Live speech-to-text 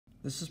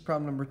This is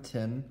problem number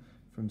 10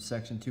 from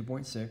section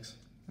 2.6.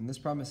 In this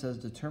problem it says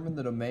determine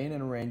the domain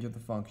and range of the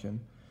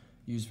function.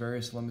 Use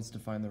various limits to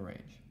find the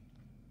range.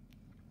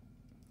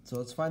 So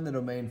let's find the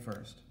domain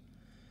first.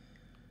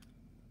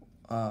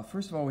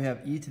 First of all, we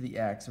have e to the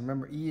x.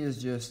 Remember, e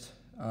is just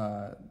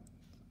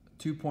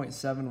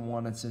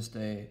 2.71. It's just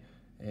a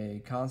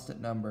constant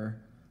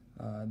number.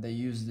 They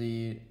use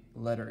the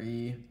letter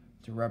e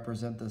to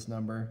represent this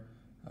number,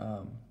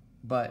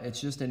 but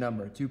it's just a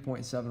number,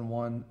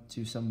 2.71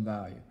 to some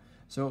value.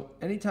 So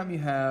anytime you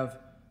have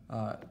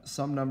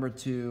some number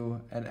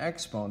to an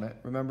exponent,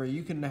 remember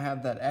you can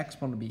have that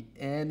exponent be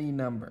any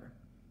number.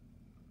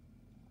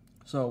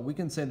 So we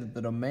can say that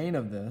the domain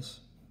of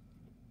this,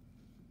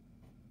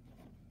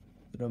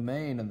 the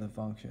domain of the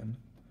function,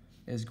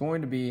 is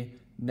going to be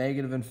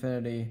negative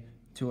infinity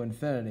to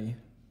infinity.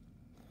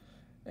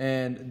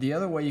 And the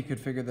other way you could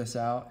figure this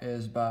out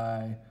is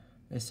by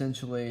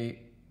essentially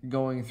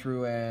going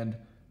through and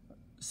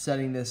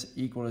setting this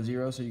equal to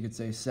 0. So you could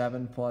say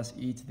 7 plus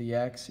e to the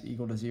x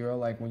equal to 0,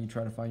 like when you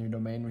try to find your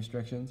domain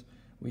restrictions.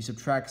 We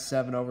subtract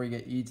 7 over, you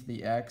get e to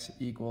the x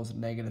equals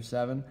negative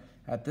 7.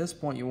 At this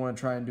point, you want to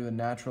try and do a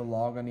natural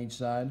log on each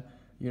side.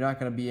 You're not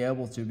going to be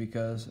able to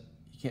because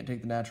you can't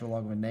take the natural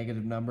log of a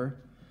negative number.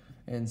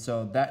 And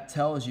so that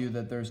tells you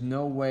that there's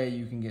no way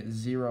you can get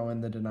 0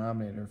 in the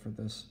denominator for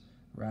this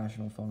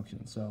rational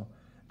function. So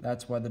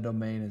that's why the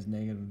domain is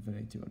negative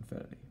infinity to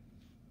infinity.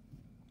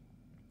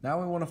 Now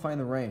we want to find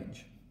the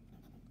range.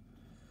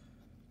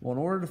 Well, in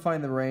order to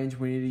find the range,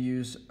 we need to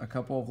use a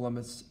couple of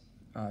limits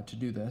to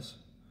do this.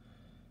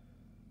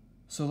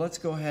 So let's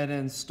go ahead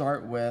and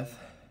start with,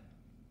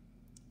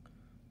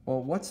 well,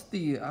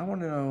 I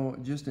want to know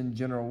just in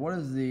general, what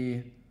is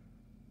the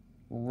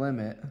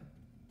limit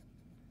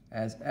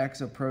as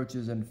x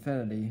approaches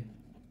infinity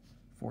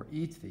for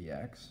e to the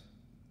x?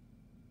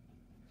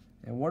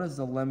 And what is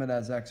the limit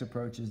as x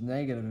approaches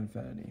negative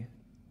infinity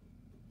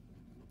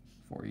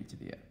for e to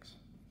the x?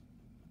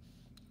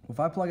 Well, if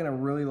I plug in a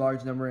really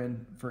large number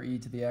in for e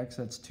to the x,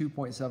 that's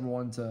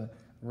 2.71 to a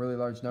really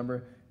large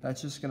number,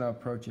 that's just going to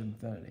approach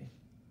infinity.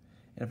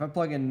 And if I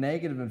plug in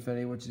negative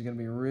infinity, which is going to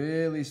be a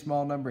really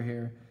small number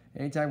here,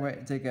 anytime I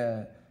take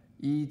a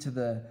e to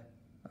the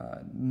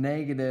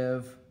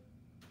negative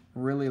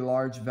really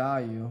large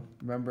value,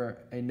 remember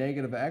a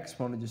negative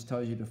exponent just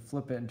tells you to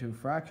flip it into a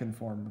fraction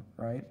form,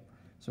 right?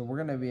 So we're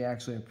going to be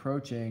actually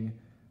approaching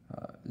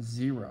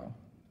 0.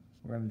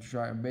 We're going to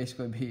try and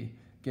basically be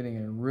getting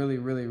a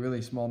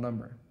really small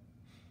number.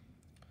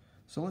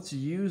 So let's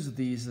use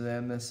these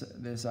then,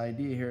 this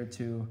idea here,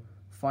 to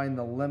find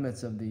the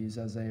limits of these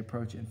as they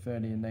approach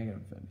infinity and negative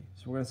infinity.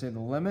 So we're going to say the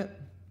limit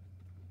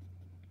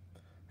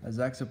as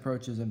x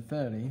approaches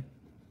infinity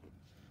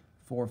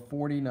for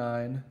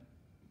 49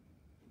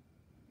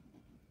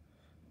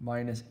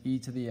 minus e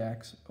to the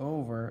x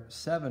over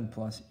 7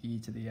 plus e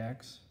to the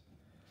x.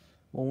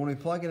 Well, when we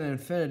plug in an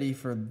infinity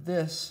for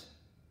this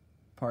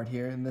part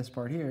here and this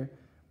part here,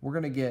 we're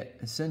going to get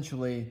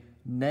essentially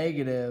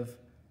negative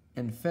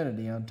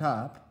infinity on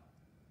top,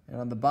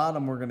 and on the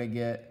bottom we're going to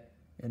get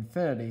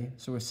infinity.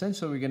 So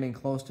essentially we're getting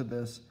close to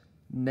this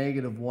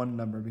negative 1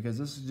 number, because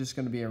this is just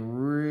going to be a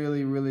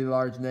really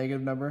large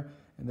negative number,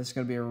 and this is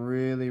going to be a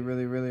really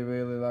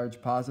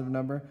large positive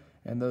number,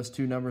 and those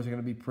two numbers are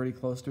going to be pretty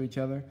close to each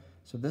other.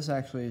 So this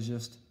actually is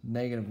just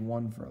negative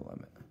 1 for a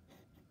limit.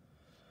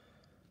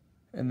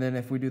 And then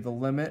if we do the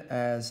limit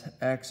as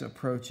x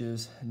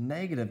approaches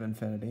negative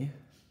infinity,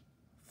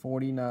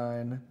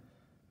 49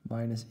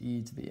 minus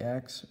e to the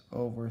x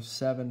over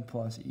 7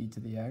 plus e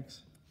to the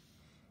x.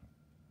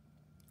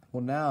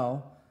 Well,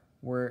 now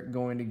we're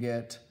going to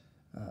get,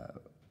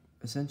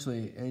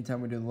 essentially, anytime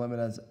we do the limit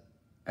as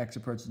x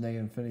approaches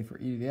negative infinity for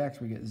e to the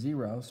x, we get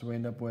 0. So we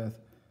end up with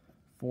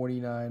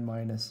 49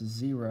 minus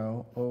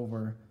 0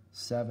 over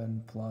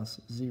 7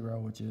 plus 0,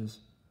 which is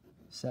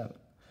 7.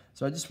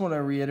 So I just want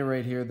to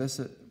reiterate here,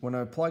 when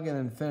I plug in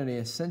infinity,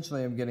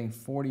 essentially I'm getting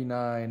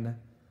 49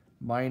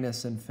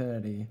 minus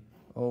infinity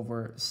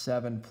over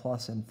 7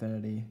 plus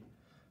infinity.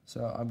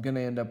 So I'm going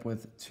to end up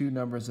with two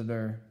numbers that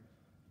are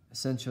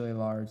essentially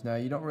large. Now,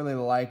 you don't really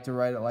like to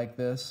write it like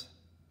this,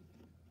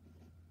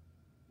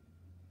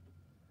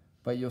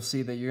 but you'll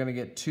see that you're going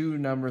to get two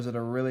numbers that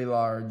are really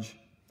large.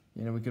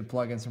 You know, we could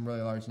plug in some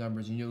really large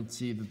numbers, and you'll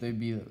see that they'd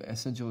be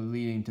essentially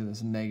leading to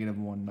this negative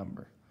 1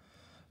 number.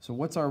 So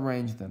what's our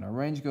range then? Our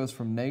range goes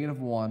from negative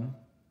 1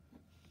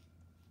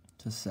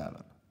 to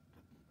 7,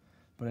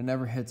 but it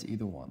never hits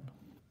either one.